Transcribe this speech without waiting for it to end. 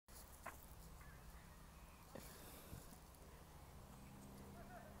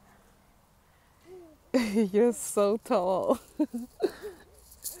You're so tall.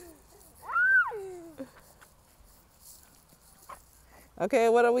 Okay,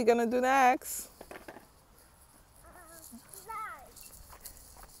 what are we gonna do next?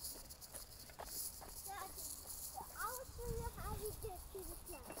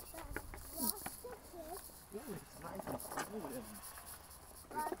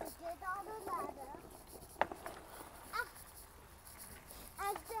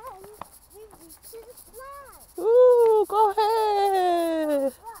 Ooh, go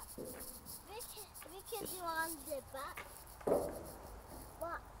ahead. We can do on the back.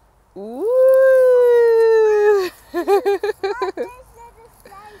 What? Ooh.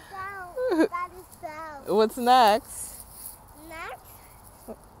 That is down. What's next? Next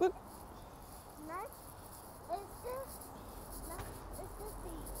What? is the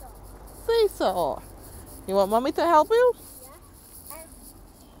seesaw. Seesaw. You want mommy to help you? Yeah. And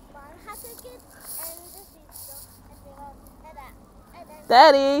one has to get and the seesaw and then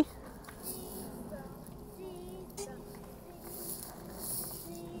Daddy. seesaw,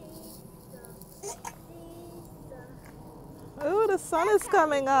 seesaw. Ooh, the sun is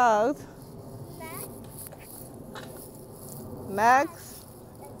coming out. Next.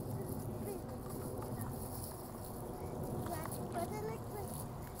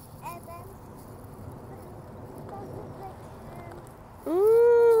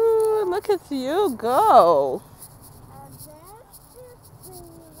 Ooh, look at you go.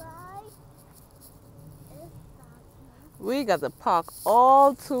 We got the park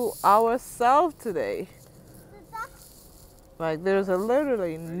all to ourselves today. Like there's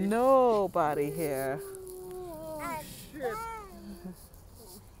literally nobody here.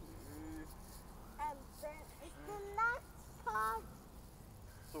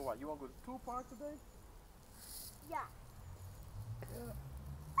 So what, you want to go to 2 parks today? Yeah. Okay.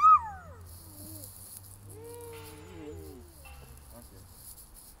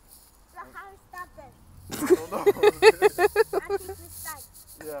 So how we stop this? I don't know. I think we start.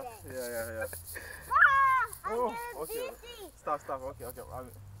 Yeah. I'm Oh, getting okay. dizzy. Stop. Okay.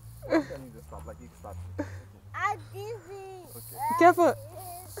 I need to stop, like you stop. Okay. I'm dizzy. Okay. Careful.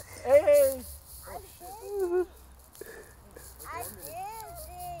 Hey! I'm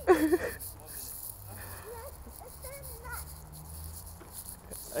dizzy.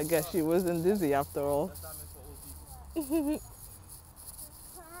 I guess she wasn't dizzy after all.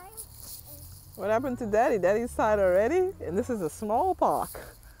 What happened to Daddy? Daddy's tired already? And this is a small park.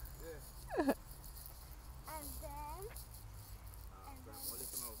 And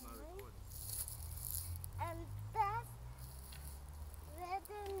that's where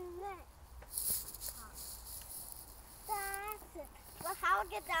the next. That's it. Well, how we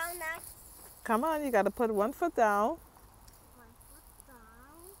get down next? Come on, you gotta put one foot down. 1 foot down.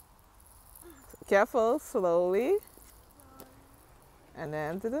 Careful, slowly. And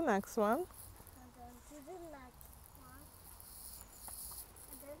then to the next one. And then to the next one.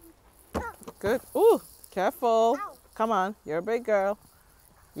 And then. Good. Ooh, careful. Ow. Come on, you're a big girl.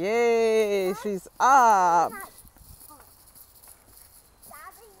 Yay, she's up.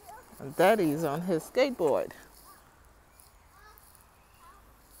 And Daddy's on his skateboard.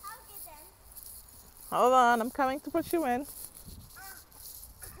 Hold on, I'm coming to put you in.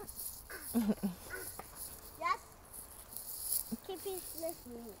 Yes. Keep it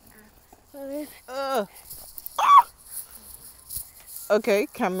listening. Okay,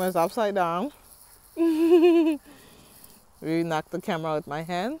 camera's upside down. We knocked the camera with my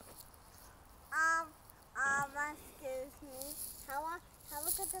hand. Excuse me. How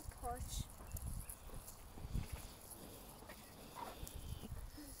look at the porch?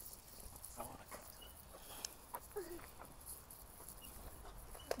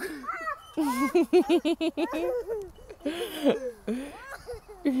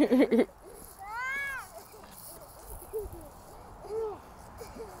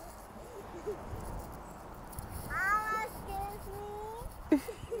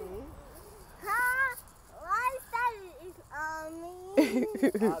 Why is that on me?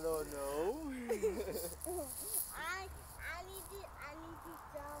 I don't know. I need to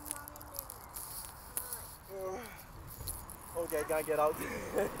tell mommy. Okay, can I get out?